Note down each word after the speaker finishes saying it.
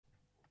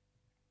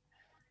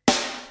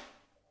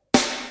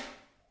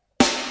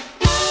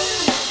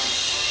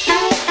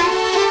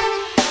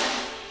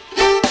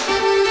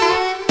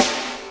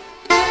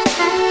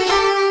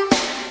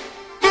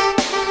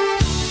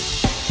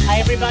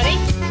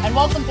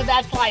to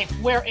That's Life,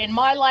 where in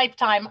my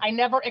lifetime, I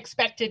never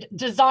expected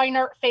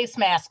designer face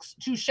masks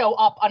to show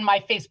up on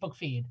my Facebook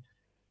feed.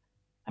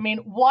 I mean,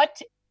 what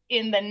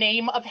in the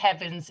name of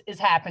heavens is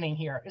happening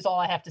here is all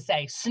I have to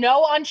say.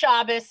 Snow on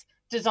Shabbos,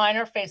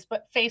 designer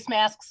face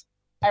masks.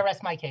 I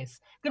rest my case.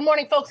 Good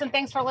morning, folks, and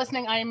thanks for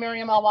listening. I am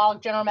Miriam L.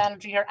 Wallach, General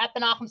Manager here at the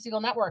Nachum Segal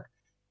Network.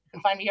 You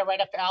can find me here right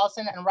after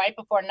Allison and right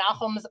before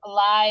Nachum's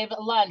live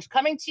lunch.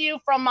 Coming to you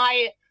from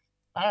my,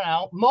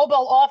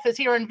 mobile office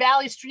here in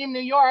Valley Stream,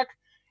 New York.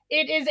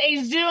 It is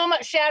a Zoom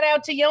shout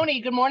out to Yoni.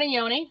 Good morning,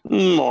 Yoni.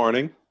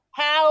 Morning.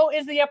 How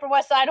is the Upper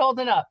West Side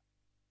holding up?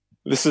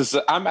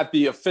 I'm at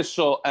the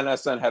official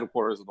NSN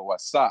headquarters of the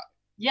West Side.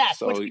 Yes,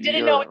 so which we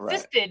didn't know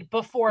existed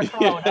before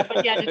Corona,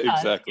 but yet it does.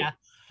 Exactly. Yeah.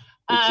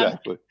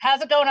 Exactly.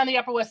 How's it going on the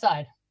Upper West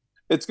Side?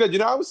 It's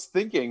good. I was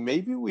thinking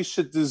maybe we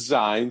should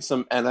design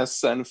some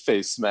NSN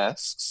face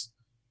masks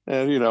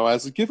and,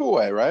 as a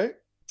giveaway, right?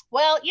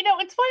 Well,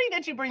 it's funny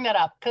that you bring that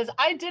up because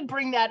I did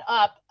bring that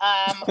up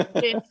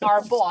with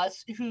our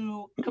boss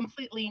who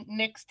completely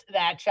nixed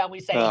that, shall we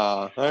say.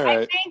 All right.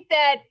 I think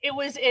that it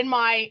was in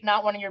my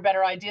not one of your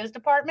better ideas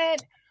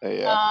department.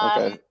 Yeah,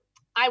 okay.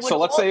 So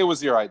let's say it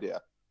was your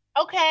idea.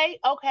 Okay,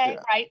 yeah.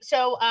 Right.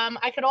 So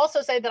I could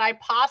also say that I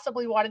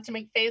possibly wanted to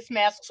make face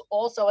masks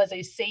also as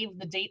a save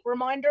the date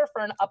reminder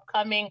for an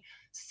upcoming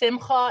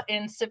Simcha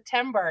in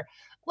September.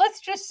 Let's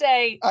just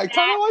say I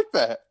kind of like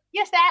that.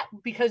 Yes, that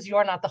because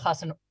you're not the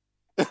chassan.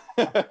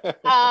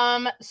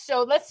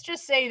 So let's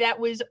just say that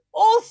was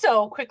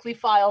also quickly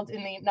filed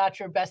in the not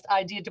your best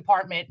idea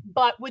department,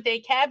 but with a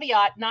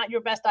caveat, not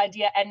your best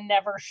idea and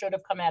never should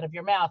have come out of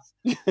your mouth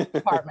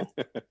department.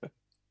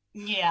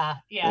 Yeah.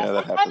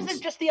 Sometimes it's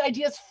just the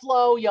ideas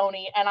flow,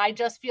 Yoni, and I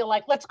just feel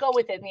like let's go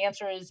with it. And the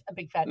answer is a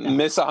big fat no.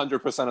 Miss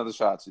 100% of the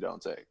shots you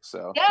don't take.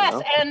 So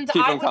yes, and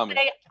I would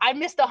say I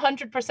missed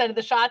 100% of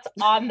the shots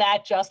on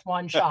that just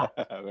one shot.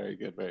 Very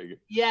good, very good.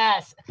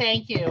 Yes,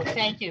 thank you.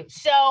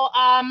 So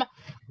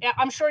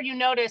I'm sure you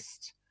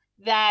noticed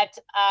that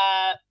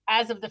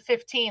as of the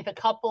 15th, a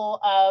couple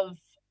of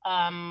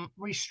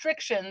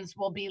restrictions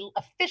will be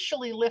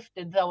officially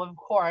lifted, though, of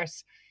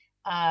course.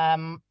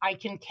 I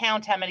can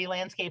count how many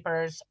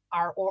landscapers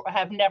are or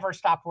have never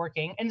stopped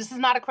working. And this is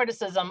not a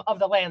criticism of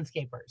the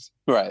landscapers.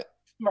 Right.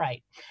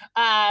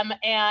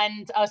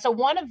 So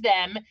one of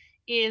them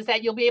is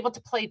that you'll be able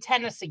to play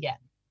tennis again.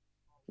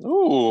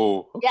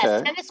 Ooh, okay.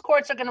 Yes, tennis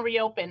courts are going to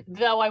reopen.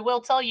 Though I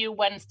will tell you,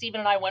 when Stephen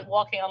and I went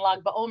walking on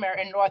Lag BaOmer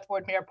in North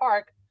Woodmere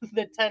Park,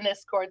 the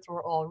tennis courts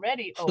were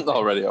already open.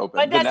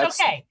 But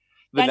that's okay.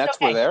 The Nets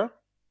were there?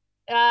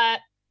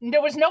 There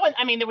was no one.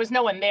 I mean, there was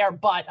no one there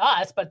but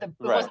us. But it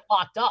wasn't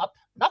locked up.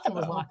 Nothing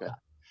was locked up.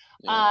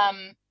 Yeah.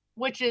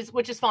 Which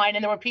is fine.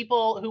 And there were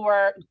people who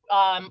were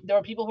golfing. There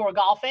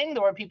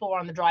were people who were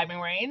on the driving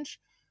range.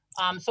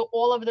 So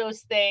all of those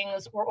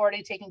things were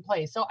already taking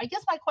place. So I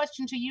guess my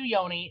question to you,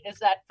 Yoni, is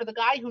that for the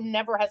guy who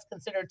never has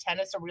considered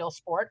tennis a real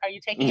sport, are you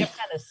taking up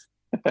tennis?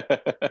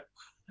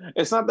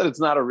 It's not that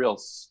it's not a real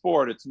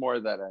sport. It's more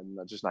that I'm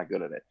just not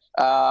good at it.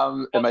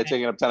 Am I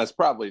taking up tennis?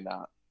 Probably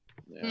not.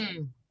 Yeah.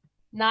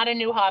 Not a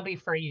new hobby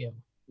for you.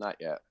 Not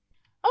yet.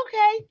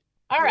 Okay.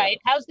 All right.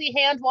 How's the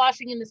hand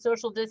washing and the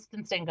social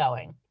distancing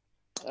going?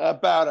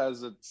 About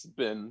as it's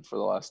been for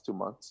the last 2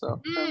 months.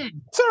 So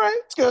it's all right.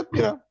 It's good.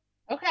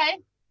 Okay.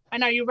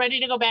 And are you ready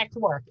to go back to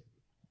work?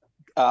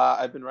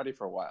 I've been ready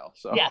for a while.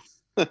 So yes.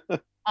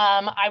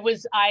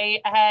 I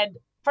had,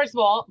 first of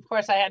all, of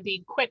course, I had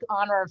the quick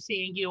honor of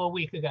seeing you a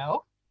week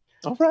ago.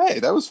 All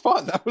right, that was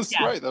fun. That was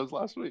great. That was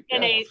last week.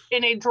 In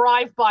a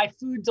drive-by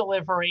food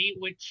delivery,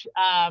 which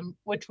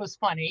was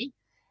funny,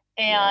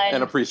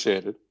 and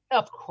appreciated.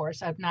 Of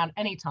course, I've not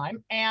any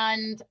time.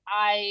 And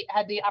I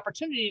had the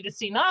opportunity to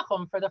see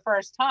Nachum for the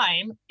first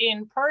time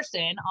in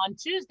person on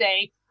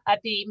Tuesday at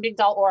the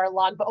Migdal or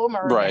Lag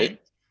BaOmer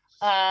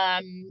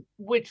event,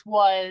 which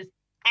was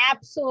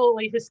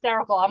absolutely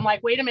hysterical. I'm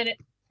like, wait a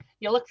minute,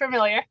 you look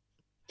familiar.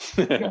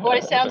 Your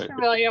voice sounds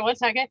familiar. 1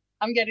 second,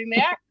 I'm getting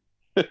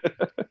there.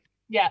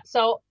 Yeah,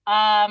 so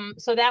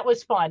that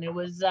was fun. It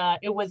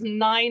was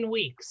 9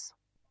 weeks.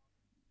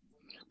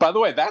 By the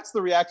way, that's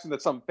the reaction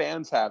that some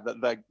fans have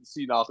that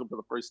see Nachum for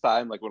the first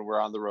time, like when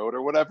we're on the road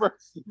or whatever.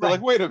 They're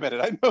like, "Wait a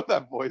minute, I know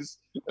that voice."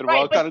 And we're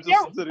all kind of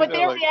just sitting there.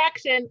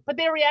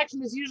 Their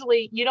reaction is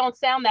usually, "You don't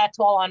sound that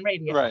tall on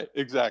radio." Right,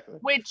 exactly.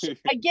 Which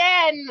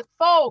again,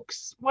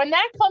 folks, when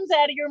that comes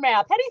out of your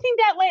mouth, how do you think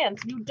that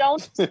lands? You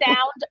don't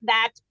sound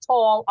that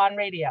tall on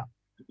radio.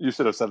 You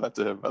should have said that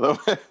to him, by the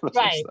way.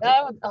 Right.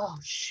 Oh,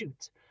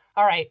 shoot.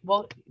 All right.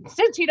 Well,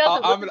 since he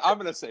doesn't, I'm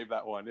gonna save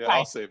that one. Yeah, right.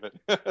 I'll save it.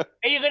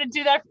 Are you gonna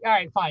do that? All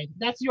right, fine.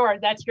 That's your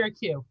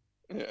cue.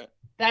 Yeah.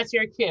 That's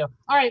your cue.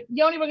 All right,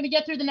 Yoni, we're gonna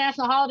get through the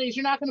national holidays.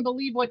 You're not gonna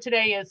believe what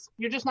today is.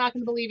 You're just not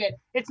gonna believe it.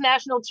 It's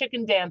National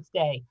Chicken Dance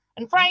Day,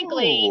 and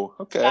frankly,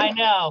 okay. I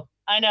know.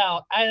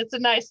 It's a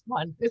nice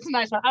one.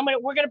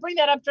 We're gonna bring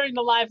that up during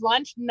the live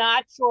lunch.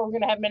 Not sure we're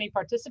gonna have many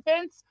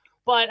participants,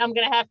 but I'm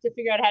gonna have to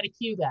figure out how to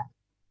cue that.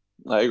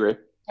 I agree.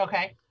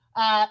 Okay.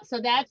 So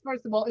that's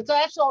first of all.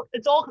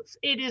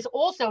 It is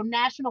also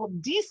National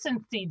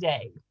Decency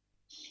Day.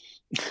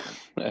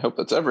 I hope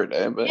that's every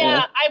day. But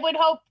yeah, I would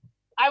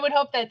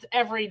hope that's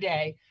every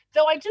day.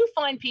 Though I do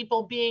find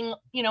people being,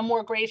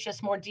 more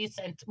gracious, more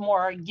decent,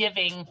 more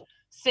giving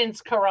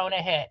since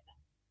Corona hit.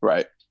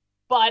 Right.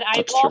 But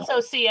I also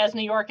see as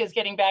New York is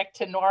getting back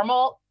to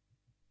normal,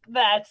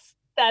 that's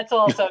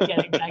also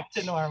getting back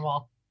to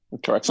normal.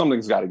 Correct.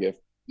 Something's got to give.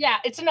 Yeah,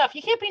 it's enough.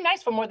 You can't be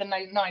nice for more than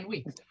 9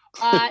 weeks.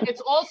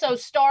 It's also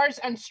Stars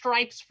and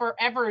Stripes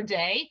Forever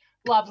Day.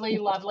 Lovely,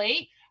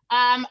 lovely.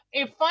 A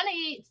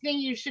funny thing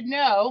you should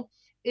know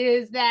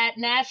is that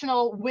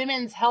National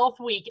Women's Health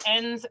Week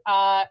ends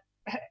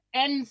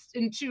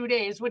in 2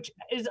 days, which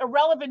is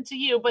irrelevant to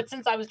you. But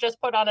since I was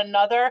just put on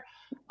another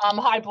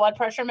high blood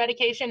pressure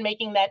medication,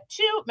 making that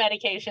 2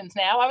 medications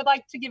now, I would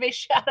like to give a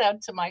shout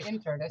out to my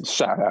internist.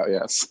 Shout out,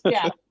 yes.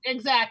 Yeah,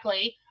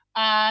 exactly.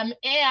 And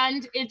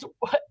it's,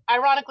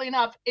 ironically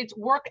enough, it's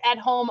Work at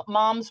Home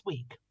Moms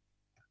Week.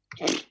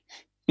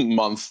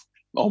 Month,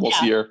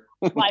 almost year.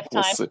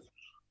 Lifetime.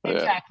 We'll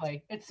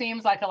exactly. It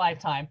seems like a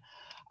lifetime.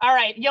 All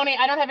right, Yoni,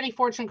 I don't have any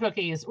fortune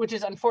cookies, which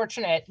is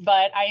unfortunate,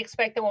 but I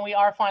expect that when we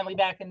are finally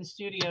back in the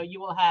studio, you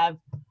will have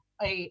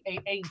a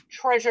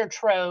treasure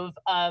trove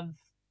of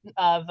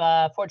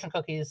fortune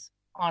cookies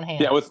on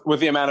hand. Yeah, with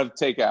the amount of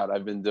takeout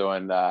I've been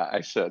doing,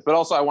 I should. But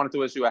also, I wanted to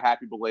wish you a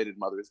happy belated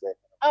Mother's Day.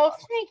 Oh,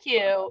 thank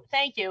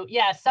you.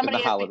 Yes,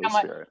 somebody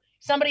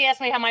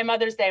asked me how my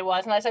Mother's Day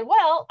was, and I said,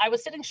 well, I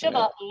was sitting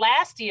Shiva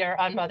last year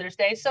on Mother's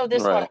Day, so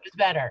this one was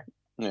better.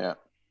 Yeah.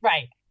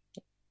 Right.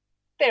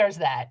 There's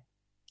that.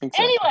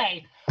 Exactly.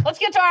 Anyway, let's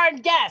get to our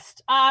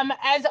guest.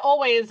 As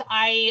always,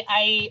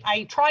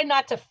 I try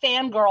not to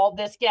fangirl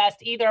this guest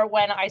either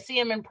when I see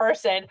him in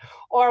person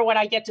or when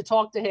I get to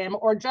talk to him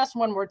or just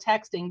when we're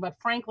texting. But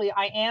frankly,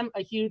 I am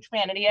a huge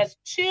fan. And he has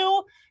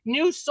 2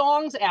 new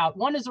songs out.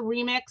 One is a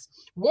remix.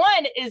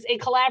 One is a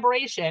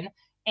collaboration.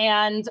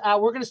 And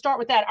we're going to start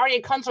with that.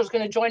 Aryeh Kunstler is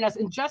going to join us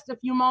in just a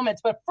few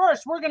moments. But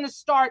first, we're going to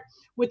start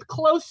with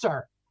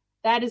Closer.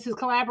 That is his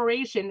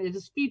collaboration. It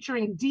is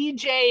featuring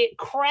DJ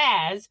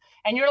Kraz,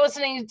 and you're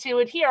listening to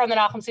it here on the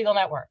Nachum Segal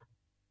Network.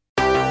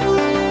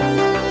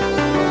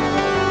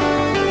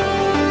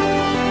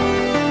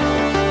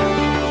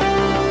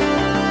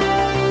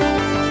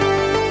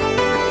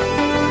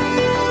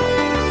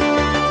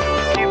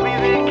 Give me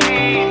the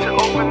key to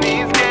open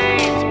these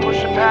gates,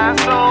 pushing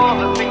past all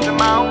the things in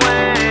my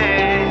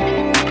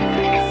way.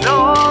 'Cause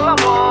all I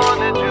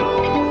wanna do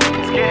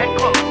is get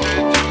closer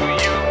to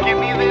you. Give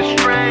me the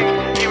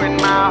strength in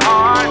my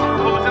heart,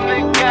 closing the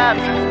gap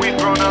since we've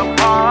grown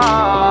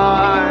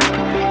apart.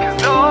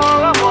 'Cause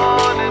all I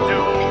wanna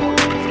do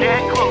is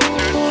get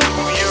closer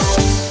to you.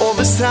 All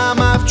this time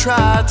I've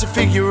tried to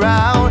figure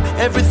out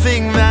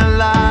everything that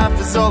life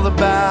is all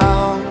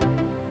about,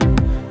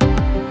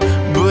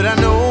 but I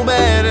know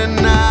better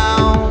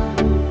now.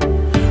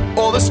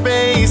 All the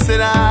space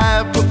that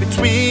I put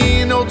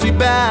between holds me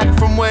back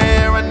from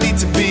where I need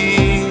to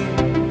be.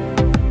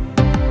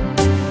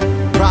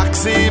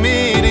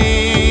 Proximity,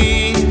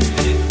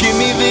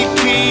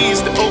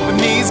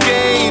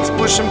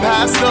 pushing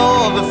past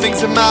all the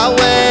things in my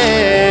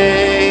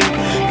way.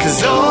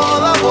 'Cause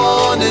all I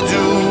wanna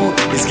do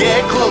is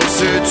get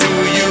closer to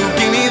you.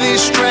 Give me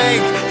this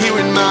strength here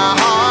in my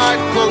heart,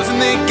 closing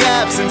the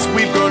gap since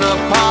we've grown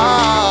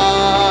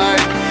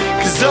apart.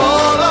 'Cause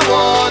all I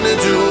wanna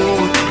do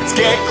is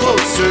get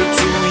closer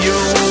to you.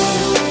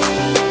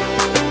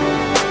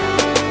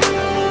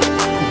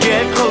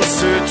 Get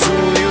closer to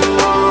you.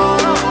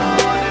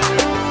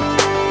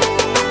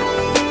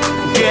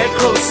 Get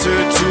closer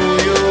to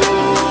you.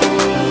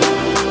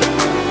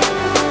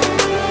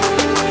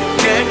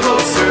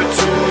 Closer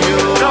to you.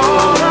 That's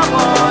all I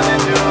wanna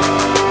do.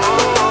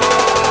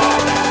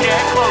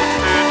 Get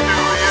closer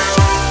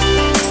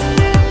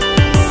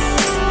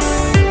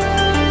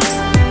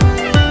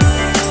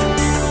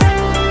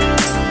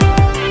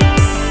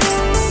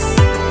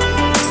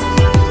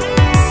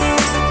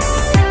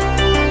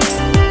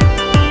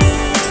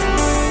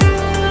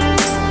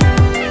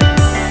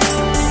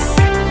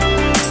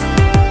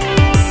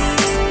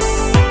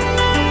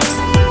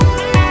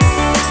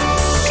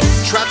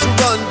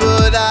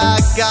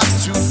got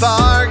too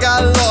far,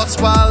 got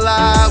lost while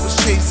I was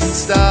chasing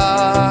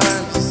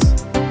stars.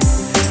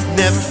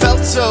 Never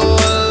felt so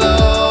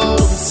alone,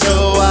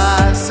 so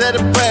I said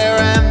a prayer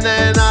and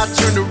then I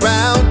turned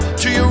around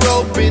to your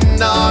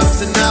open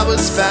arms and I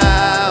was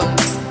found.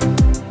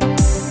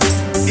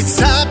 It's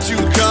time to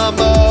come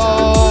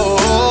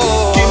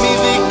home. Give me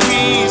the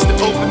keys to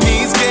open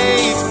these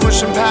gates,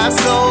 pushing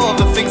past all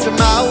the things in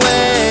my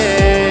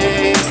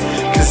way.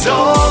 'Cause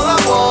all I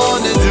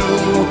wanna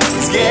do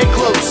is get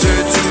closer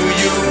to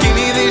you. Give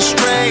me this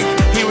strength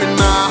here in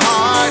my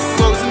heart,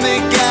 closing the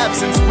gap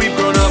since we've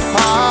grown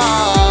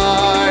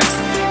apart.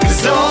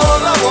 'Cause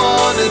all I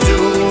wanna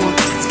do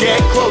is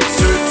get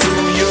closer to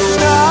you.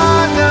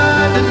 Na na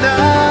na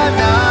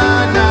na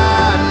na.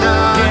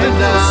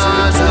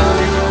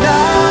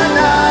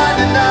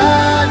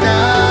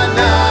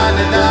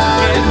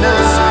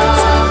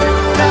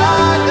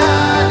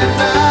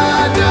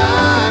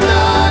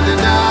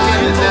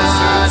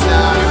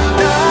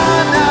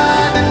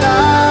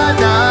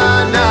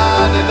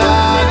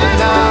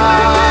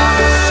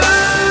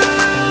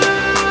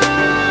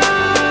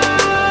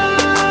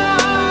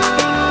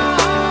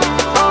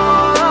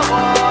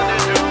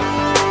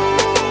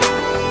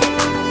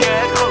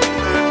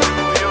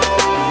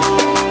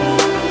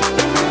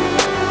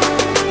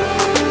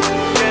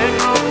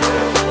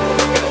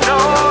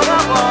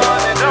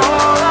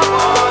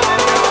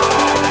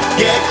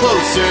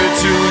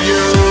 closer to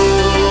you.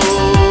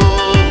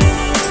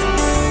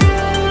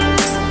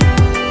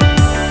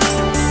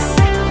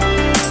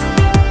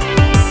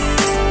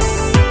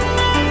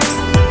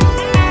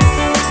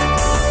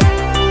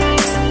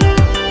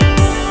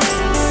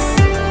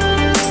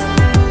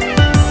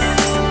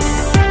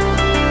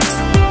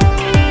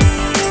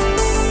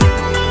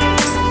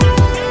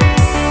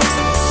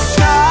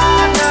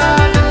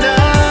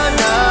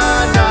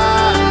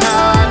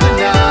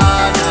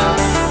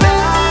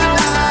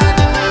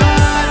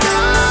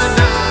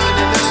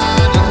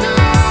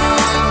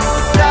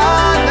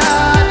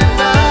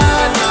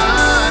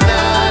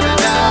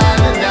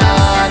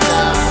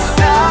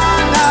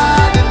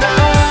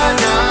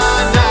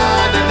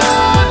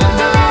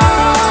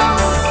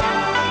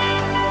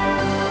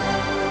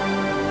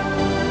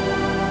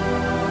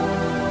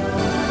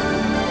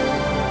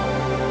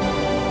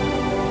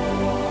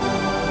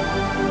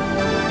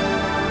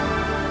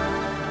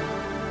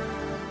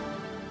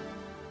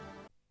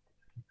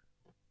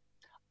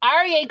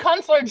 Aryeh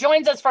Kunstler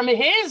joins us from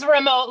his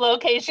remote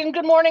location.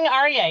 Good morning,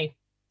 Aryeh.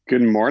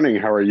 Good morning.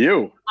 How are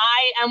you?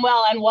 I am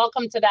well, and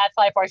welcome to That's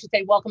Life, or I should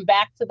say welcome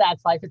back to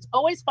That's Life. It's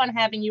always fun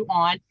having you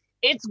on.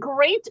 It's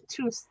great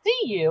to see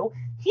you.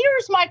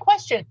 Here's my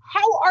question.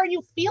 How are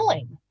you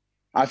feeling?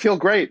 I feel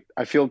great.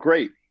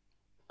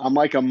 I'm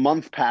like a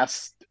month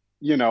past,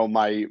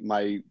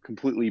 my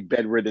completely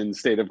bedridden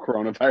state of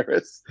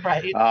coronavirus.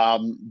 Right.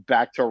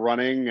 Back to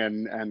running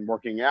and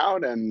working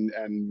out and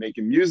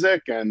making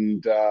music,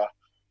 and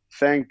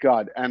thank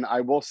God. And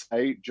I will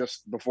say,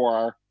 just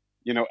before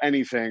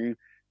anything,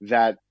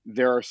 that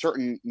there are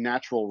certain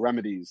natural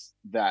remedies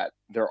that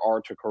there are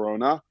to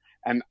corona,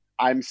 and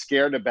I'm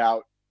scared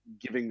about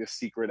giving the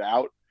secret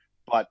out.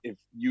 But if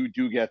you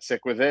do get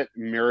sick with it,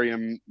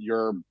 Miriam,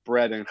 your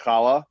bread and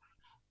challah,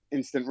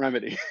 instant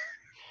remedy.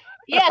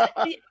 Yes.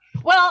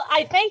 Well,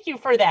 I thank you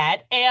for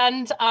that.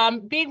 And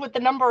being with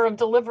the number of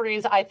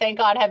deliveries I, thank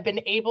God, have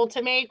been able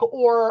to make,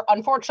 or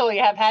unfortunately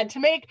have had to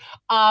make,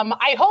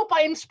 I hope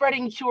I am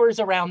spreading cures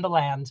around the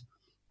land.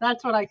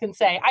 That's what I can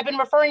say. I've been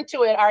referring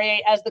to it,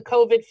 Aryeh, as the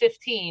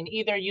COVID-15.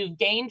 Either you've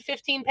gained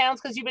 15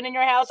 pounds because you've been in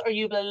your house, or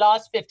you've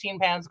lost 15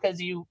 pounds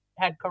because you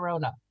had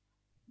corona.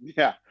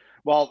 Yeah.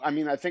 Well, I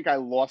mean, I think I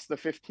lost the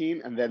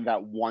 15, and then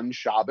that one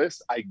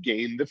Shabbos, I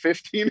gained the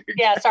 15 again.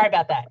 Yeah, sorry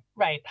about that.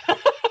 Right.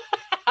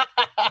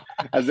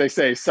 As they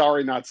say,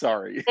 sorry, not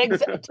sorry.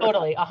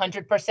 Totally,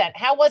 100%.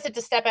 How was it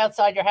to step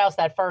outside your house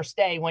that first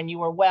day when you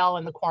were well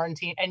in the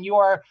quarantine and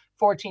your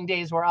 14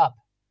 days were up?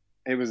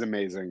 It was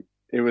amazing.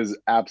 It was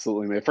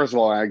absolutely amazing. First of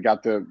all, I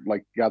got to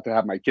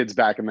have my kids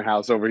back in the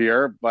house over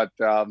here, but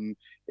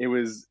it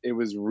was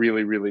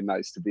really, really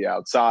nice to be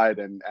outside,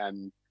 and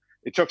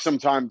it took some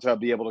time to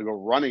be able to go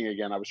running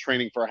again. I was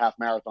training for a half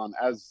marathon,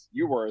 as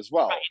you were as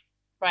well.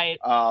 Right.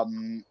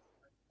 I'm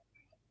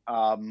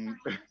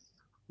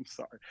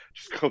sorry.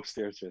 Just go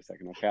upstairs for a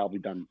second, okay? I'll be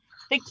done.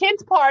 The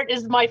kids part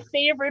is my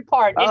favorite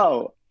part.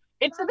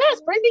 It's the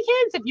best. Bring the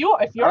kids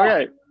if you're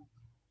okay.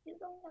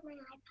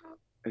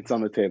 It's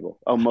on the table.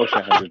 Oh, Moshe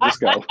has it. Just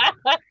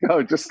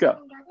go. Just go.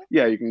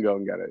 Yeah, you can go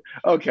and get it.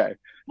 Okay.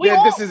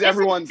 This is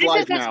everyone's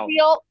life now.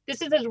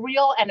 This is as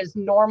real and as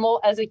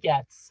normal as it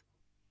gets.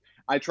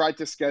 I tried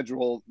to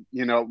schedule,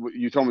 you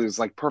told me it was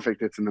like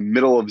perfect. It's in the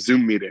middle of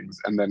Zoom meetings,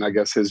 and then I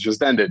guess his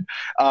just ended.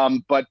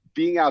 But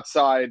being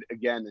outside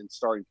again and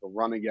starting to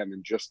run again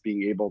and just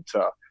being able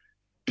to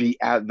be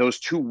at those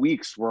 2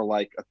 weeks were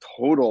like a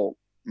total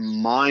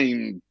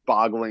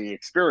mind-boggling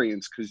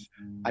experience, because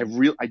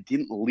I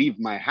didn't leave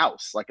my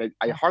house. Like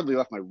I hardly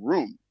left my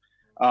room.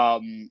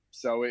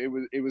 So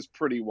it was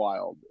pretty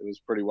wild. It was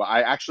pretty wild.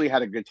 I actually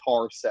had a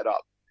guitar set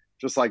up.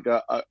 Just like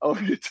a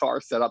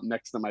guitar set up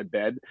next to my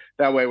bed.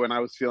 That way, when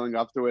I was feeling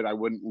up to it, I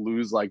wouldn't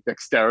lose like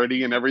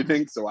dexterity and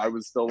everything. So I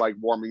was still like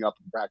warming up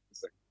and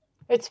practicing.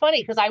 It's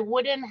funny because I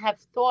wouldn't have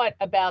thought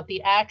about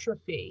the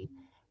atrophy,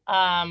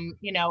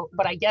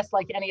 but I guess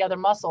like any other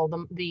muscle,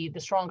 the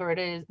stronger it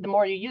is, the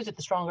more you use it,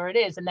 the stronger it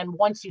is. And then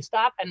once you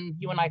stop, and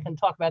you and I can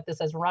talk about this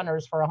as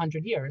runners for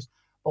 100 years,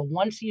 but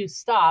once you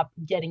stop,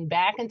 getting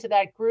back into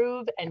that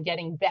groove and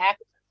getting back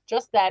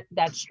just that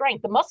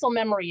strength, the muscle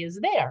memory is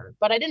there.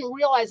 But I didn't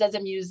realize as a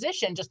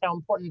musician just how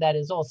important that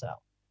is also.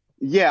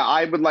 Yeah,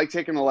 I would like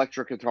take an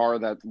electric guitar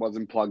that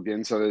wasn't plugged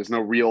in, so there's no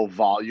real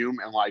volume.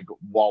 And like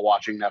while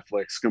watching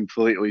Netflix,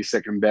 completely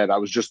sick in bed, I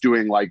was just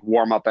doing like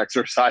warm-up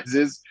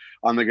exercises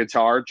on the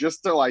guitar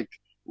just to like,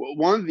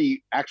 one of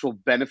the actual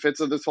benefits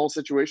of this whole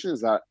situation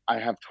is that I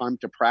have time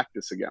to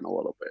practice again a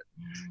little bit.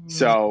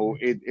 So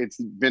it's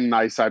been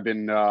nice. I've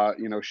been,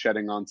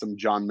 shedding on some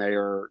John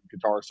Mayer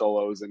guitar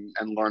solos and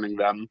learning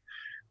them.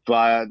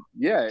 But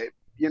yeah,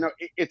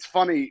 it's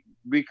funny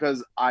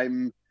because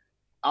I'm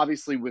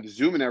obviously with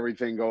Zoom and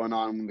everything going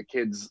on when the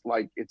kids,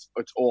 like it's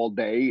all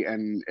day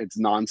and it's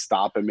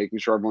nonstop and making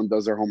sure everyone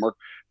does their homework.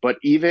 But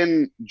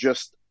even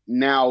just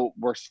now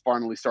we're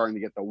finally starting to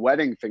get the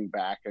wedding thing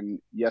back. And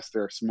yes,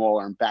 they're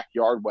smaller and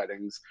backyard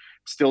weddings,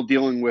 still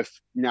dealing with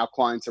now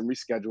clients and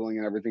rescheduling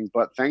and everything.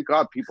 But thank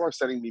God people are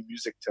sending me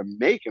music to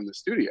make in the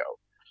studio,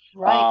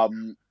 right.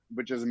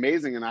 Which is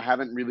amazing. And I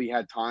haven't really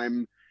had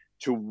time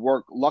to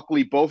work.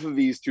 Luckily, both of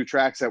these two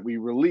tracks that we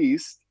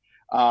released,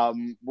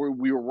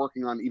 we were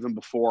working on even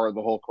before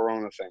the whole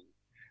Corona thing.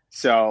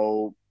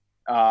 So,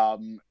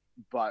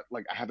 but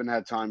like I haven't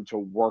had time to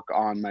work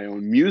on my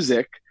own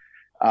music.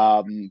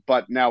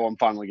 But now I'm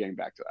finally getting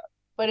back to that.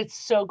 But it's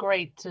so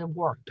great to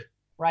work,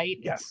 right?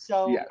 Yes. It's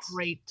so Yes.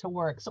 great to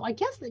work. So I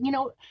guess that,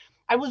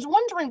 I was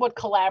wondering what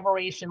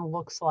collaboration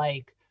looks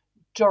like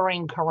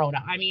during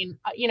Corona. I mean,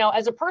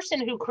 as a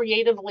person who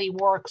creatively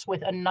works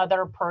with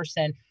another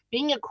person,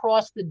 being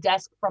across the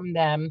desk from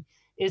them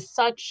is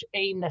such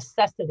a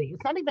necessity.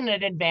 It's not even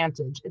an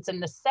advantage. It's a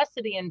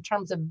necessity in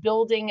terms of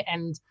building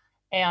and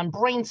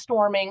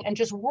brainstorming and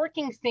just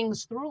working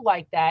things through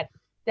like that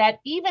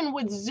even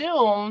with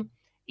Zoom,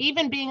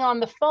 even being on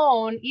the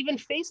phone, even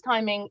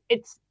FaceTiming,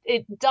 it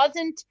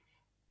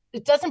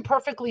doesn't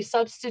perfectly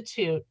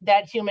substitute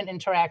that human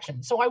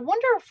interaction. So I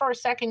wonder if for a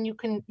second you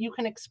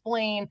can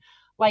explain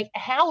like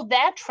how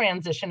that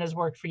transition has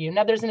worked for you.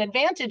 Now there's an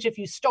advantage if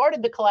you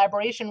started the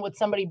collaboration with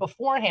somebody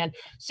beforehand.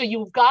 So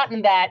you've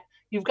gotten that,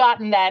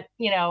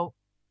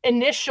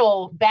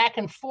 initial back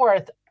and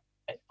forth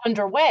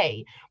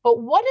underway. But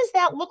what does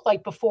that look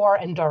like before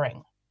and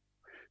during?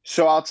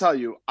 So I'll tell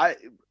you,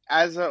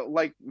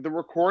 the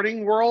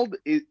recording world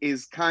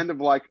is kind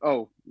of like,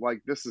 oh,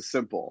 like this is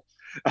simple.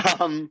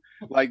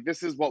 Like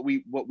this is what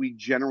we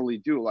generally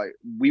do. Like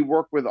we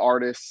work with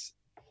artists,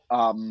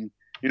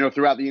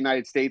 throughout the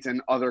United States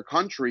and other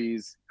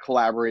countries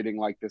collaborating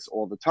like this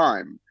all the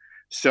time.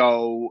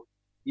 So,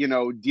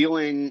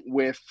 dealing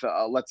with,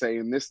 let's say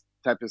in this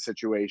type of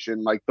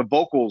situation, like the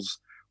vocals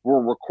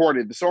were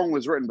recorded, the song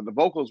was written, but the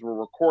vocals were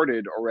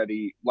recorded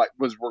already,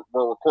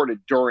 were recorded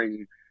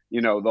during,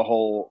 the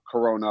whole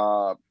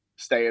Corona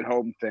stay at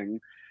home thing.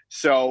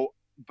 So,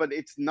 but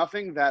it's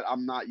nothing that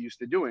I'm not used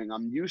to doing.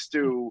 I'm used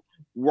to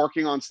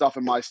working on stuff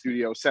in my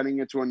studio, sending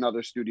it to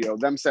another studio,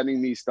 them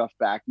sending me stuff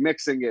back,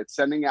 mixing it,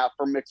 sending out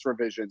for mix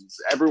revisions,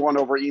 everyone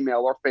over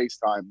email or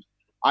FaceTime.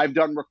 I've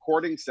done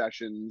recording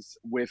sessions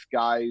with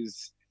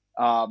guys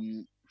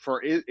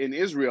in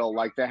Israel,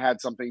 like they had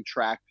something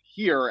tracked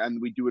here and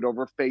we do it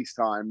over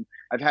FaceTime.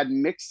 I've had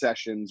mix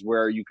sessions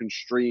where you can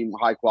stream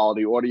high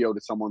quality audio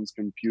to someone's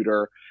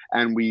computer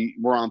and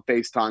we're on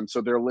FaceTime,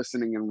 so they're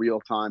listening in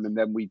real time, and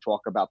then we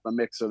talk about the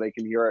mix so they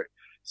can hear it.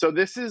 So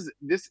this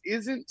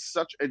isn't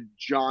such a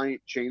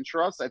giant change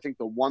for us. I think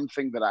the one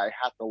thing that I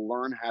have to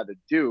learn how to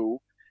do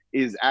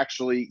is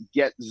actually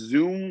get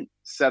Zoom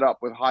set up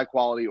with high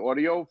quality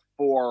audio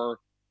for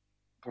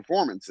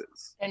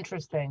performances.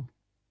 Interesting.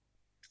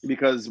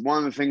 Because one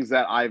of the things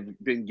that I've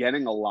been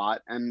getting a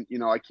lot, and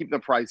I keep the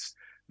price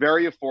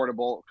very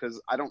affordable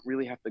because I don't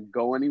really have to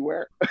go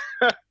anywhere.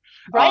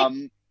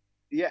 Right.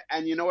 Yeah,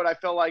 and you know what? I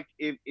feel like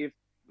if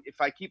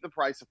I keep the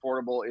price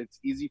affordable, it's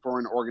easy for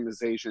an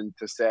organization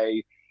to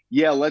say,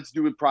 yeah, let's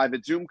do a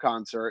private Zoom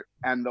concert,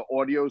 and the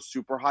audio is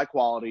super high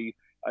quality.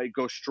 It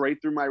goes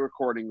straight through my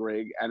recording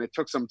rig, and it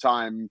took some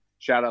time.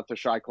 Shout out to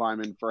Shai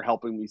Kleiman for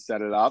helping me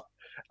set it up.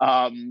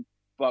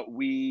 But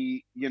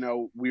we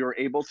were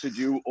able to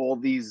do all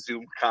these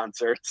Zoom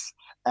concerts,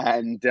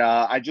 and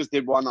I just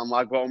did one on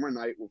Lag BaOmer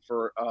night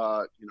for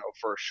a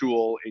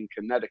shul in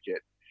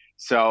Connecticut.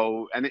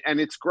 So and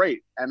it's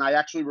great, and I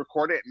actually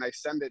record it and I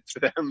send it to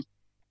them.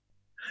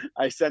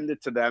 I send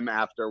it to them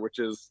after, which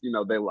is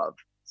they love.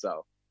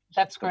 So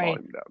that's great.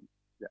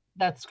 Yeah.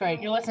 That's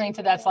great. You're listening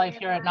to That's Life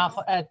here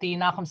at the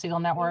Nachum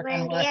Segal Network,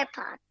 and we're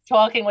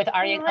talking with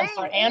Aryeh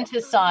Kunstler and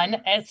his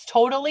son. It's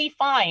totally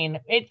fine.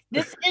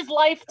 This is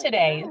life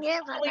today.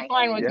 It's totally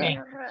fine with me.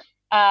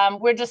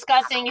 We're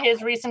discussing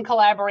his recent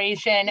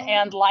collaboration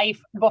and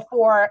life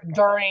before,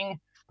 during,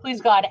 please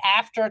God,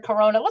 after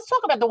Corona. Let's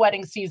talk about the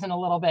wedding season a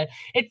little bit.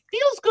 It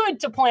feels good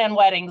to plan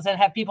weddings and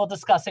have people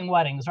discussing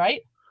weddings,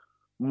 right?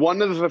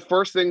 One of the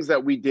first things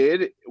that we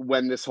did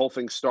when this whole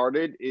thing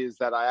started is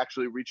that I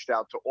actually reached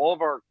out to all of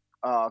our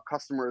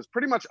customers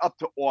pretty much up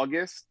to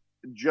August,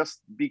 just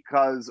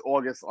because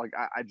August, like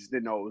I just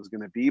didn't know what it was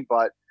going to be.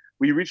 But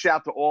we reached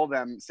out to all of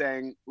them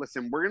saying,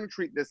 listen, we're going to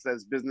treat this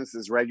as business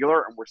as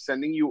regular, and we're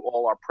sending you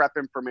all our prep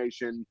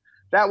information.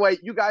 That way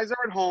you guys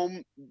are at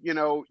home.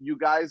 You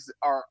guys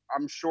are,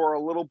 I'm sure, a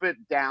little bit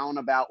down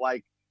about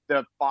like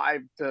the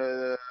 500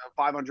 to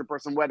 500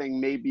 person wedding,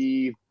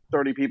 maybe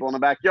 30 people in the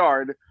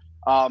backyard.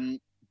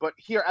 But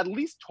here, at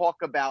least talk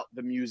about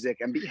the music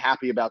and be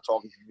happy about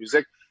talking to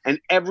music. And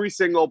every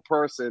single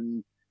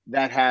person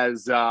that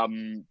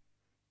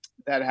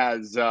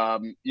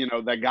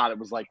got it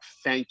was like,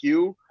 thank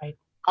you. Right.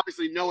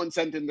 Obviously, no one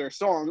sent in their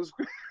songs,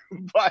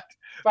 but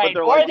right,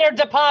 but or like, their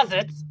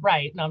deposits,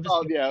 right? No, I'm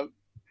just yeah.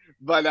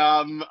 But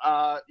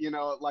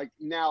like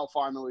now,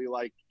 finally,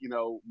 like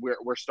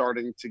we're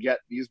starting to get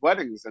these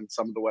weddings, and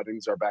some of the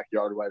weddings are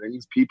backyard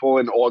weddings. People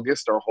in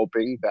August are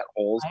hoping that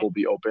halls will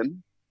be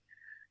open.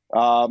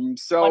 When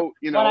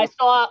I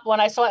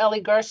saw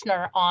Ellie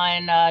Gerstner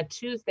on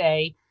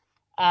Tuesday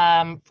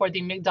for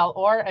the Migdal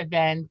Or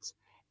event,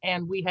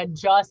 and we had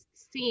just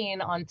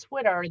seen on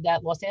Twitter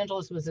that Los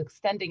Angeles was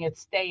extending its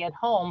stay at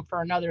home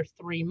for another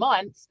 3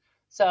 months.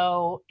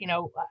 So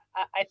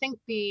I think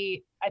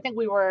we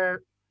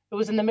were it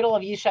was in the middle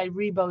of Yishai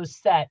Rebo's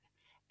set.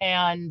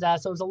 And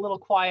so it was a little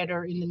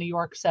quieter in the New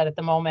York set at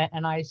the moment.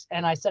 And I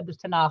said this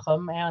to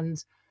Nachum,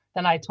 and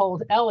then I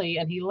told Ellie,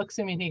 and he looks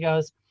at me and he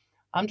goes,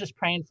 I'm just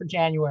praying for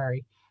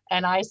January.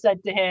 And I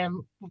said to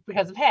him,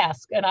 because of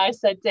Hask, and I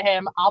said to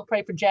him, I'll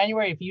pray for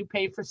January if you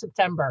pay for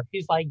September.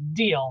 He's like,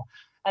 deal.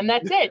 And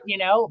that's it,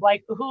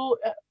 like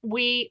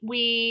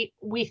we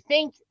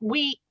think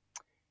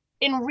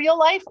in real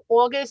life,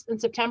 August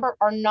and September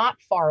are not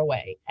far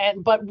away.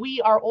 But we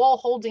are all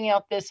holding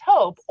out this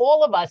hope,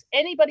 all of us,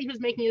 anybody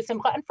who's making a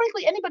simcha, and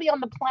frankly, anybody on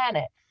the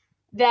planet,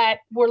 that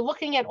we're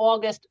looking at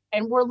August,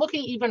 and we're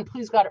looking even,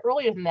 please God,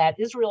 earlier than that.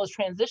 Israel is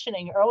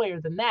transitioning earlier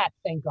than that,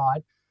 thank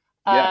God.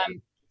 Yeah.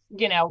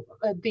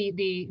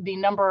 The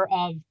number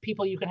of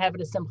people you can have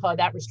at a simcha,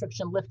 that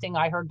restriction lifting,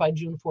 I heard by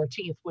June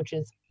 14th, which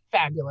is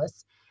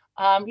fabulous.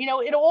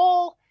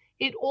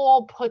 It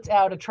all puts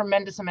out a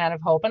tremendous amount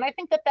of hope, and I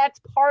think that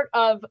that's part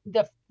of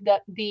the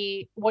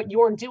what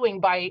you're doing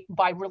by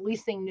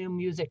releasing new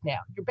music now.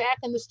 You're back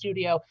in the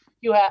studio.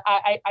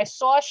 I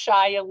saw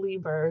Shia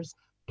Lieber's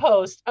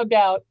post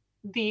about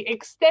the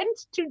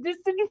extent to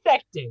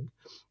disinfecting,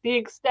 the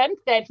extent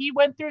that he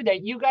went through,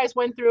 that you guys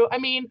went through. I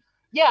mean,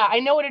 yeah, I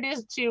know what it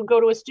is to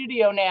go to a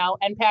studio now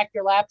and pack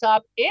your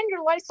laptop and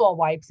your Lysol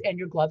wipes and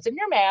your gloves and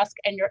your mask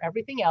and your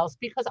everything else,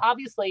 because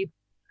obviously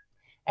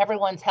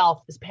everyone's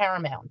health is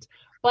paramount.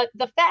 But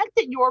the fact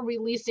that you're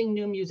releasing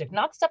new music,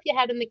 not stuff you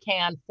had in the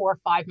can 4 or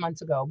 5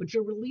 months ago, but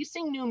you're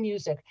releasing new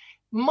music,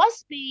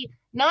 must be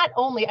not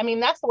only, I mean,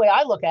 that's the way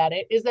I look at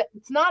it, is that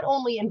it's not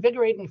only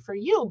invigorating for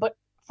you, but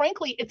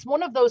frankly, it's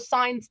one of those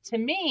signs to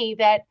me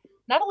that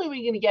not only are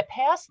we going to get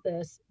past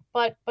this,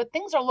 but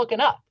things are looking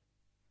up.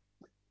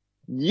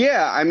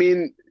 Yeah, I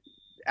mean,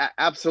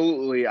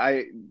 absolutely.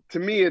 To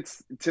me,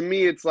 it's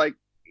like,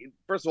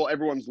 first of all,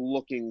 everyone's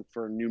looking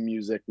for new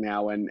music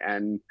now,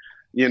 and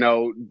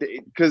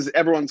because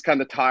everyone's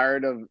kind of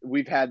tired of,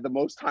 we've had the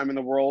most time in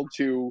the world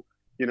to,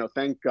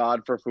 thank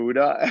God for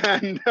Fuda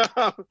and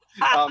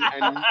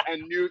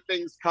new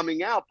things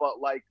coming out,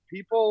 but like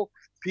people.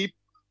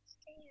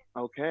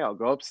 Okay, I'll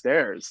go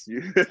upstairs.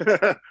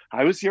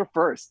 I was here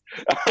first.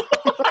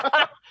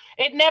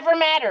 It never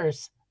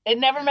matters. It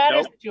never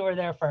matters if you were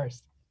there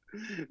first.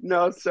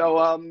 No,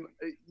 so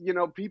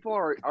people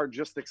are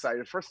just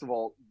excited. First of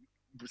all,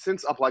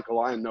 since Up Like a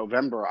Lion in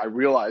November, I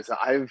realized that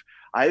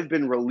I've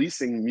been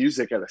releasing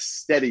music at a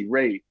steady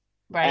rate,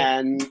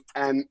 right?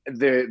 And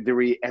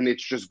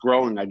it's just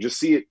growing. I just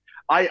see it.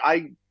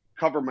 I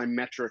cover my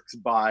metrics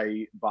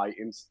by my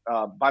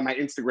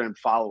Instagram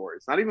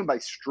followers, not even by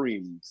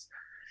streams.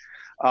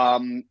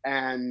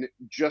 And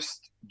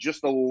just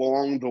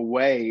along the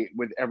way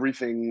with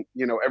everything,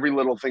 every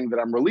little thing that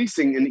I'm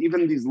releasing, and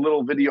even these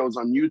little videos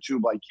on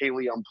YouTube, like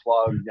Kaylee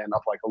Unplugged and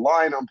Up Like a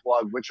Lion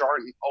Unplugged, which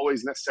aren't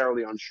always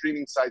necessarily on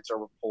streaming sites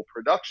or full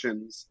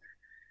productions,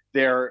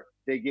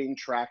 they gain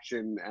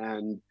traction.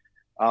 And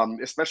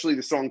especially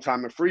the song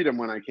Time of Freedom,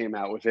 when I came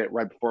out with it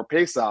right before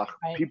Pesach,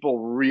 right, people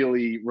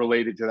really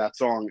related to that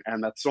song,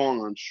 and that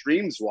song on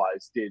streams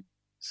wise did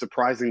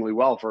surprisingly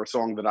well for a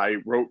song that I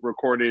wrote,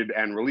 recorded,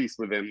 and released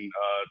within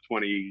a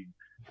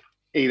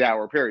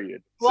 28-hour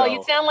period. Well,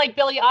 you sound like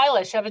Billie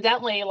Eilish.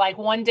 Evidently, like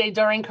one day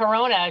during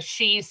Corona,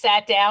 she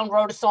sat down,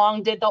 wrote a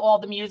song, did all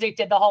the music,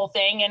 did the whole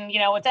thing, and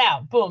it's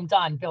out. Boom,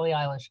 done. Billie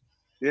Eilish.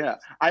 Yeah,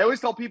 I always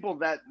tell people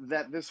that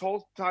this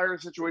whole entire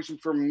situation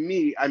for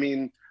me, I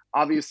mean,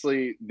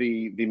 obviously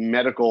the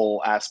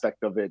medical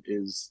aspect of it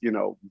is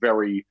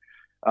very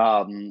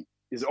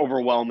is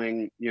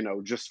overwhelming,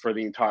 just for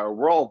the entire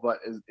world. But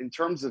in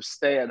terms of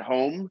stay at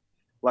home,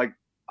 like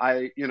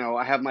I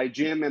have my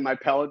gym and my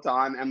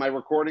Peloton and my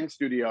recording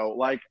studio.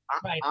 Like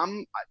right,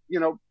 I'm,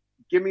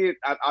 give me,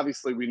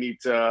 obviously we need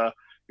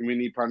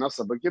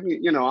Parnassa, but give me,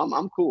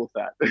 I'm cool with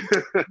that.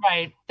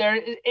 Right. There,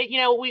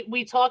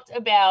 we talked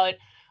about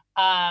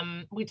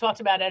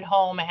at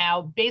home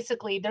how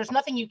basically there's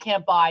nothing you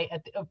can't buy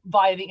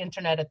via the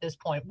internet at this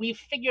point. We've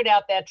figured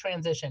out that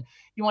transition.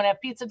 You want to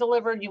have pizza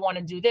delivered, you want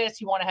to do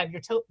this, you want to have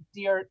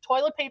your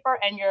toilet paper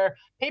and your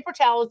paper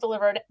towels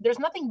delivered. There's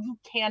nothing you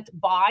can't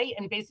buy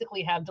and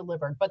basically have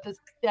delivered. But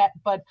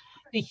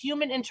the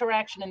human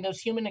interaction and those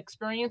human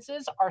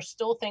experiences are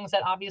still things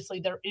that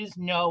obviously there is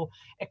no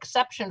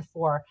exception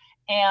for.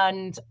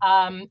 And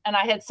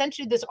I had sent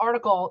you this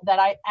article that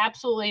I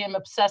absolutely am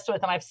obsessed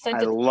with, and I've sent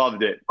it. I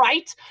loved it.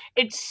 Right?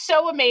 It's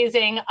so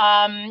amazing.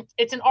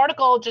 It's an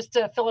article just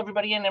to fill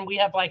everybody in, and we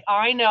have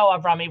I know,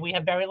 Avrami, we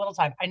have very little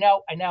time. I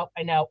know.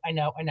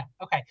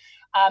 Okay.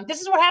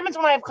 This is what happens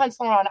when I have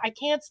Kunstler on. I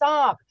can't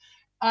stop.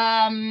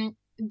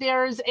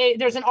 There's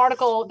an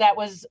article that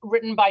was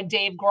written by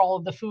Dave Grohl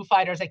of the Foo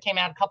Fighters that came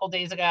out a couple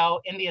days ago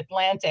in The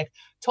Atlantic,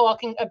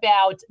 talking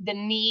about the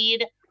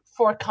need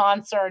for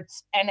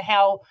concerts and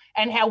how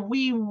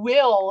we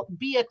will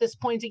be at this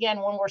point again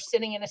when we're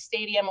sitting in a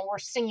stadium and we're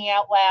singing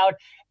out loud,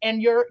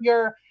 and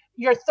you're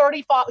you're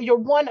 35, you're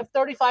one of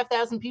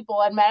 35,000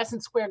 people at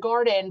Madison Square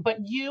Garden, but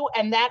you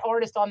and that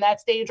artist on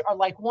that stage are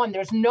like one.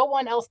 There's no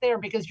one else there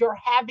because you're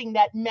having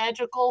that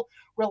magical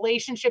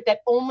relationship that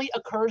only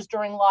occurs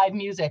during live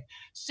music.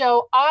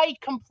 So I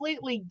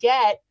completely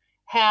get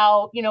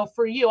how,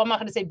 for you, I'm not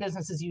going to say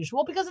business as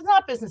usual because it's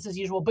not business as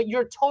usual, but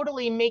you're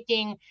totally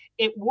making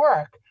it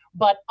work.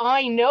 But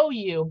I know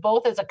you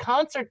both as a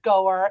concert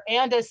goer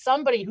and as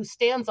somebody who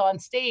stands on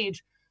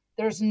stage.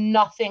 There's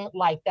nothing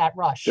like that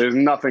rush. There's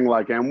nothing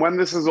like it. And when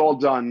this is all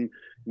done,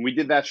 we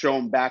did that show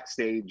in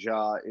Backstage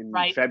in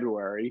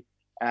February.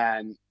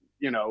 And,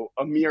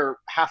 a mere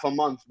half a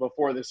month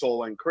before this all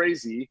went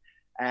crazy.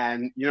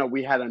 And,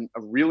 we had a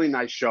really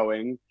nice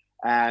showing.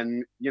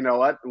 And you know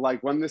what,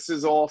 like when this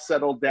is all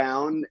settled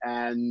down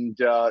and,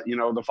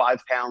 the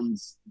 5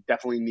 Pounds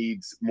definitely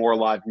needs more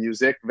live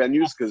music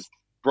venues because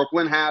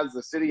Brooklyn has,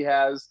 the city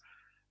has,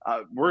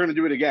 we're going to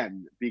do it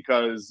again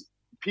because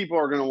people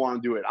are going to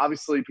want to do it.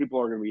 Obviously, people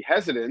are going to be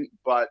hesitant,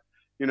 but,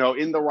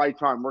 in the right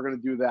time, we're going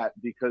to do that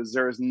because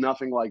there is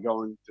nothing like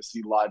going to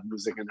see live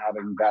music and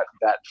having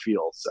that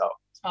feel. So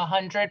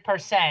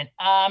 100%.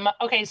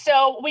 Okay,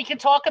 so we could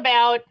talk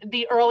about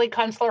the early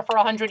Kunstler for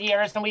 100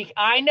 years, and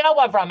I know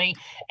Avrami,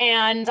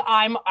 and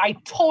I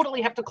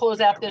totally have to close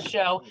out this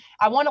show.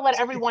 I want to let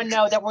everyone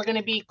know that we're going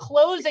to be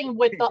closing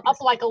with the Up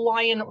Like a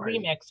Lion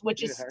remix,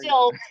 which is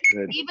still,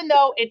 even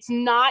though it's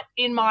not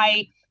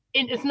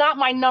it's not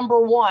my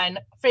number one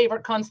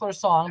favorite Kunstler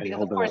song,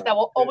 because of course that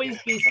will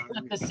always be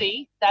Split the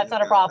Sea. That's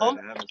not a problem.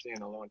 I haven't seen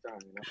in a long time.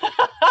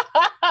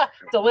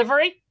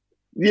 Delivery?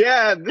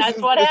 Yeah, that's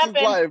what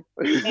happened.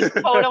 It's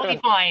totally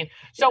fine.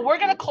 So we're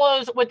going to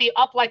close with the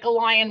Up Like a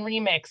Lion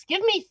remix.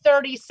 Give me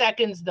 30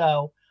 seconds,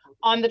 though,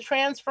 on the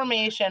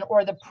transformation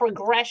or the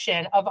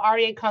progression of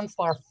Aryeh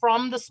Kunstler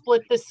from the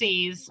Split the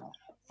Seas,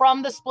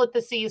 from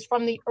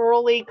the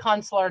early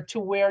Kunstler to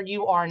where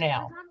you are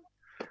now.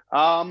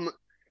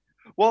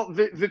 Well,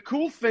 the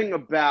cool thing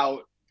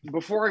about,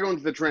 before I go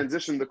into the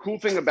transition, the cool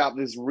thing about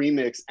this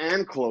remix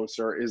and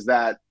Closer is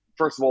that,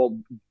 first of all,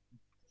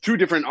 2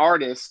 different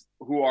artists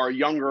who are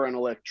younger and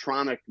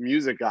electronic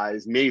music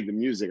guys made the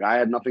music. I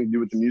had nothing to do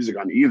with the music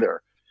on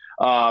either.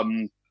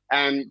 And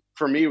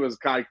for me, it was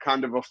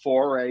kind of a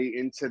foray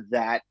into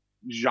that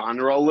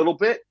genre a little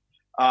bit,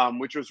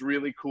 which was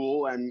really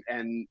cool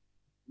and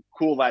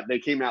cool that they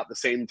came out at the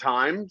same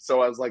time.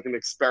 So as like an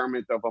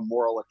experiment of a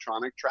more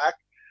electronic track.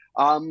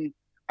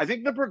 I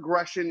think the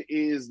progression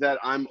is that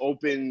I'm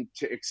open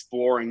to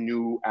exploring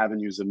new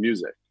avenues of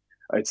music.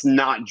 It's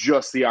not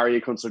just the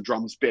Aryeh Kunstler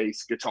drums,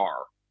 bass, guitar,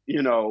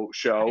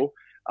 show.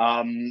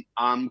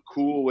 I'm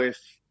cool with,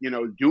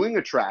 doing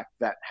a track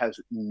that has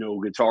no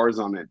guitars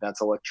on it.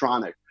 That's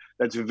electronic.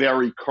 That's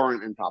very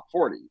current in top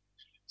 40.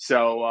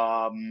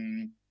 So,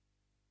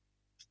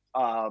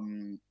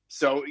 the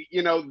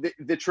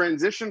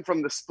transition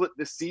from the Split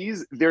the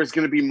Seas, there's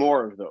going to be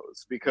more of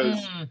those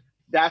because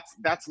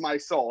that's my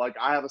soul. Like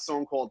I have a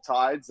song called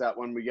Tides that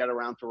when we get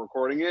around to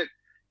recording it,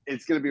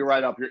 it's going to be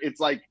right up here.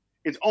 It's like,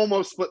 it's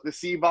almost Split the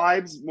Sea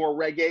vibes, more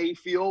reggae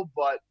feel,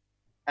 but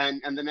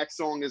and the next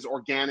song is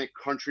organic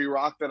country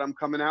rock that I'm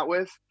coming out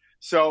with.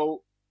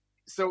 So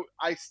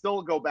I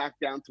still go back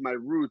down to my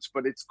roots,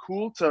 but it's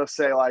cool to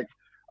say like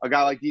a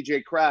guy like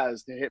DJ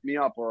Kraz to hit me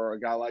up, or a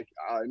guy like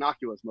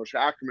Innocuous, Moshe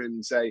Ackerman,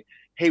 and say,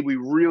 hey, we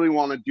really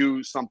want to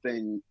do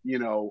something,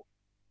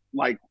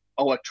 like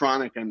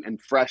electronic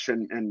and fresh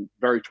and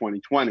very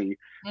 2020.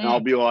 And I'll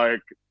be like,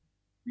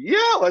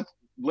 yeah, let's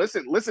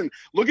listen.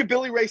 Look at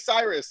Billy Ray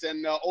Cyrus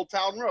and Old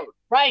Town Road.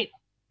 Right.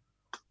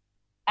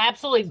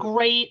 Absolutely.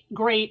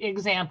 Great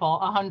example.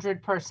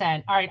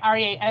 100%. All right,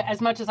 Aryeh,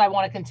 as much as I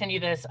want to continue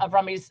this,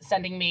 Avrami's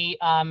sending me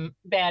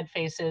bad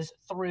faces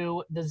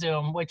through the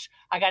Zoom, which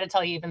I got to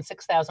tell you, even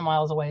 6,000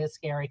 miles away is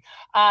scary.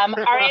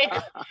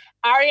 Aryeh,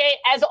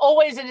 as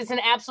always, it is an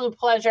absolute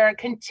pleasure.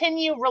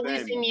 Continue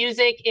releasing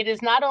music. It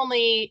is not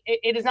only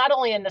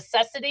a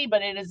necessity,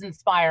 but it is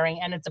inspiring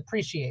and it's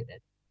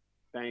appreciated.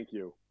 Thank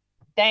you.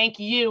 Thank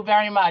you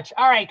very much.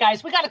 All right,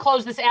 guys, we got to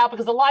close this out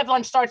because the live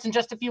lunch starts in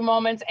just a few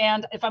moments.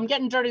 And if I'm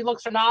getting dirty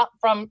looks from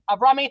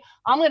Avrami,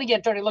 I'm going to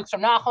get dirty looks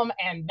from Nachum,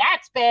 and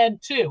that's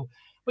bad too.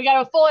 We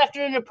got a full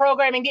afternoon of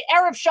programming. The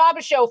Erev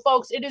Shabbos show,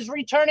 folks, it is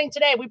returning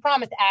today. We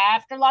promised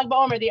after Lag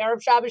BaOmer, the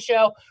Erev Shabbos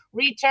show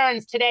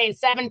returns today,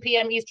 7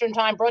 p.m. Eastern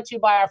time, brought to you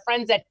by our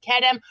friends at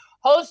Kedem,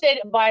 hosted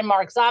by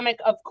Mark Zamek.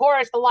 Of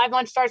course, the live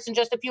lunch starts in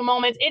just a few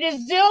moments. It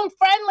is Zoom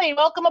friendly.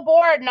 Welcome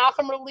aboard.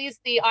 Nachum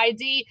released the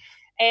ID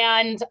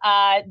and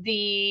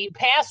the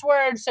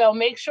password, so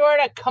make sure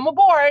to come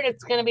aboard.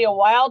 It's going to be a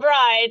wild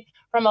ride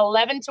from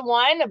 11 to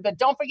 1, but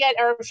don't forget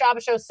Erev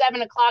Shabbos show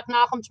 7 o'clock,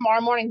 Nachum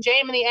tomorrow morning,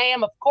 JM in the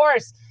AM, of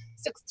course,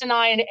 6 to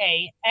 9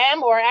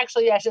 a.m., or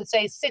actually I should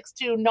say 6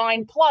 to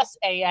 9 plus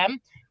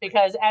a.m.,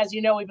 because as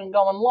you know, we've been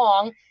going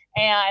long,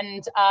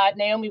 and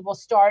Naomi will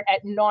start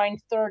at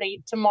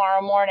 9:30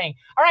 tomorrow morning.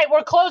 All right,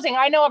 we're closing.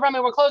 I know,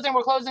 Avrami, we're closing. We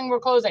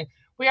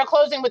are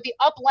closing with the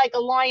Up Like a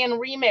Lion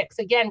remix,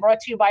 again, brought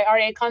to you by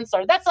Aryeh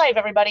Kunstler. That's live,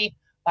 everybody.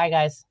 Bye,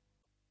 guys.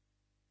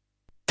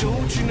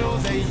 Don't you know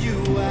that you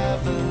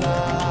have a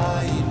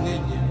lion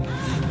in you?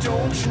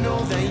 Don't you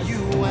know that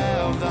you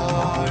have the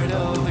heart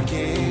of a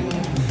king?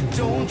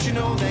 Don't you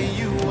know that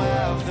you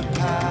have the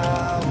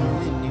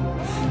power in you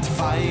to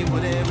fight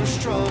whatever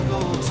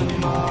struggle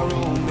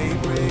tomorrow may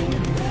bring?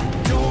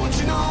 Don't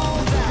you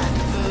know that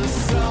the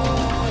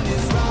sun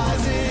is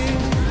rising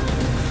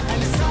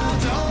and it's time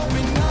to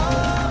open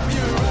up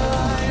your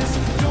eyes?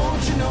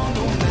 Don't you know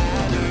no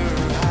matter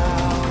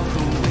how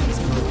the winds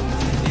blow,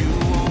 you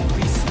won't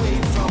be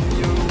swayed from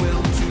your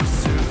will to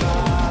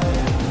survive?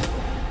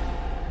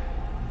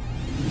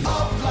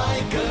 Up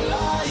like a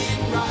lion,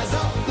 rise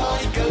up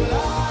like a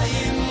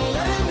lion.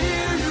 Let him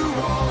hear you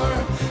roar,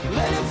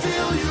 let him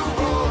feel you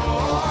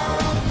roar.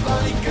 Up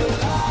like a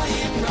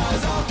lion,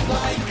 rise up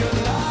like a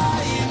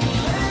lion.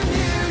 Let him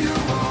hear you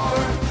roar,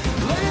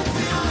 let him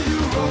feel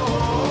you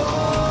roar.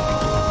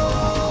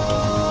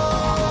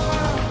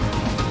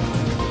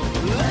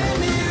 Let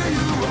him hear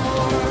you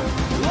roar,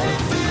 let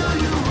him feel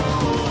you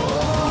roar.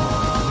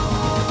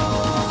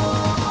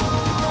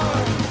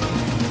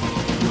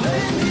 Let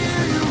him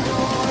hear you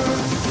roar,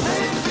 let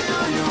him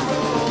feel you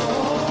roar.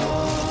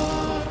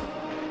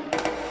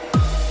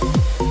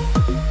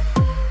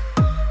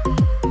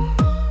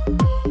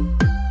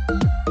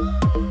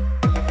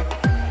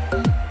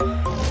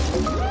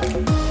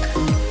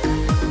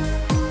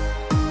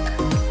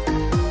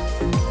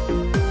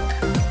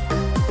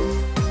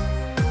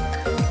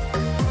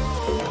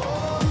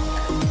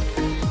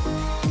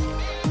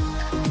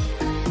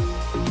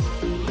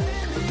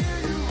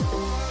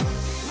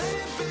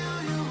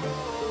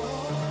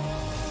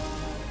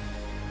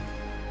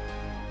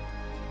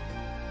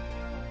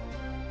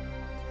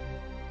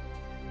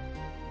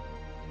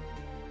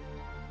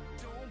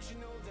 Don't you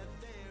know that